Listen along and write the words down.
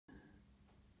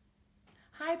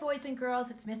Hi, boys and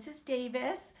girls. It's Mrs.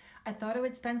 Davis. I thought I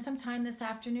would spend some time this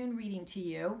afternoon reading to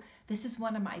you. This is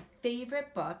one of my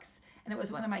favorite books, and it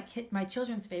was one of my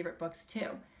children's favorite books too.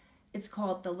 It's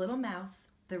called The Little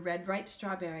Mouse, the Red Ripe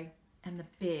Strawberry, and the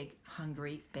Big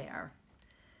Hungry Bear.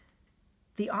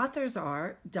 The authors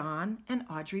are Don and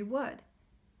Audrey Wood.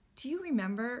 Do you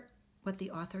remember what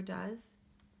the author does?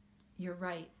 You're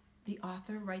right. The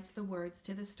author writes the words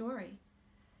to the story.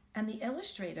 And the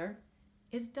illustrator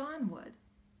is Don Wood.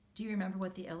 Do you remember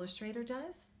what the illustrator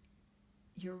does?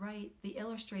 You're right. The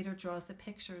illustrator draws the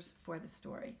pictures for the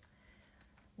story.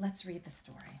 Let's read the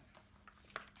story.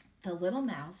 The Little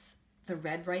Mouse, the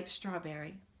Red Ripe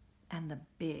Strawberry, and the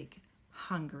Big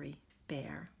Hungry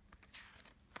Bear.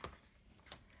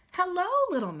 Hello,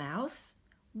 Little Mouse.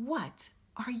 What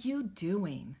are you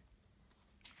doing?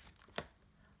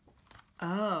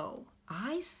 Oh,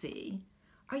 I see.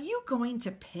 Are you going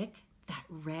to pick that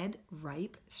red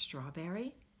ripe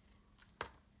strawberry?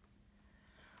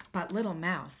 But Little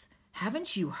Mouse,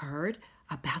 haven't you heard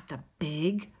about the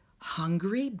big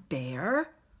hungry bear?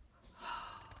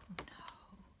 Oh,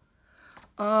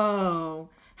 no. Oh,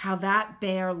 how that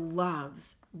bear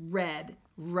loves red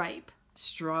ripe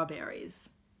strawberries.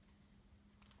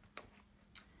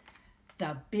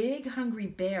 The big hungry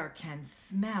bear can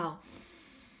smell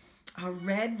a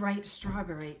red ripe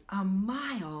strawberry a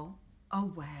mile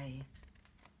away.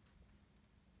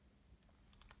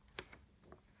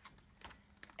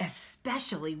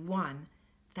 Especially one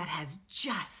that has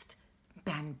just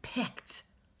been picked.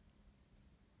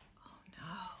 Oh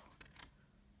no.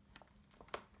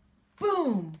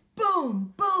 Boom,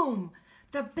 boom, boom.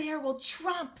 The bear will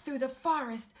tromp through the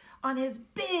forest on his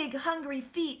big hungry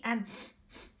feet and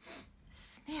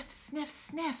sniff, sniff,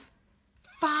 sniff,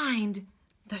 find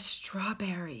the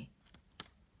strawberry.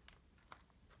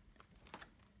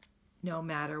 No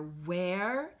matter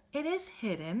where it is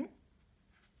hidden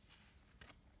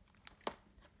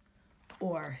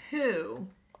or who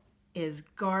is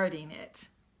guarding it,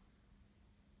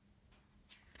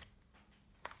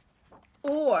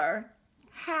 or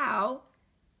how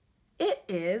it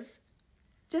is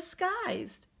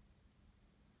disguised.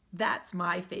 That's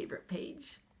my favorite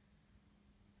page.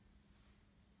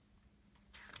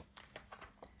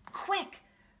 Quick!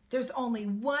 There's only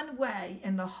one way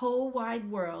in the whole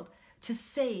wide world to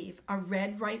save a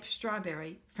red ripe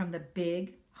strawberry from the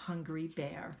big hungry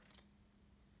bear.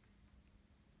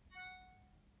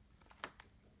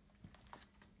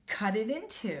 Cut it in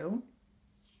two.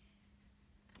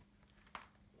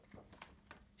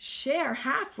 Share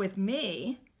half with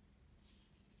me.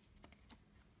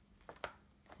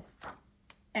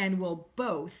 And we'll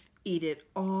both eat it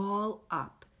all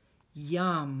up.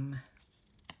 Yum.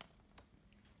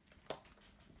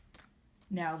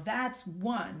 Now that's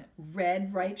one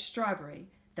red ripe strawberry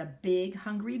the big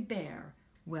hungry bear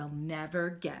will never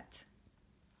get.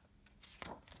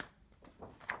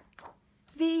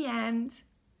 The end.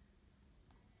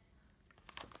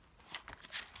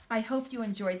 I hope you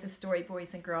enjoyed the story,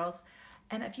 boys and girls.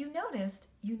 And if you noticed,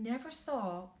 you never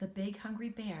saw the big hungry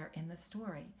bear in the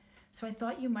story. So I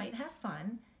thought you might have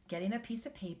fun getting a piece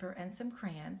of paper and some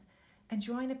crayons and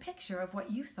drawing a picture of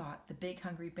what you thought the big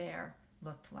hungry bear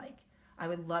looked like. I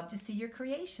would love to see your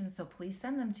creations, so please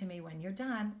send them to me when you're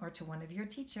done or to one of your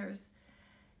teachers.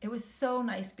 It was so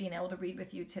nice being able to read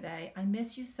with you today. I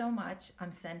miss you so much.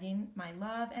 I'm sending my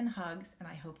love and hugs, and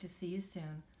I hope to see you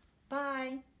soon.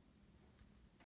 Bye.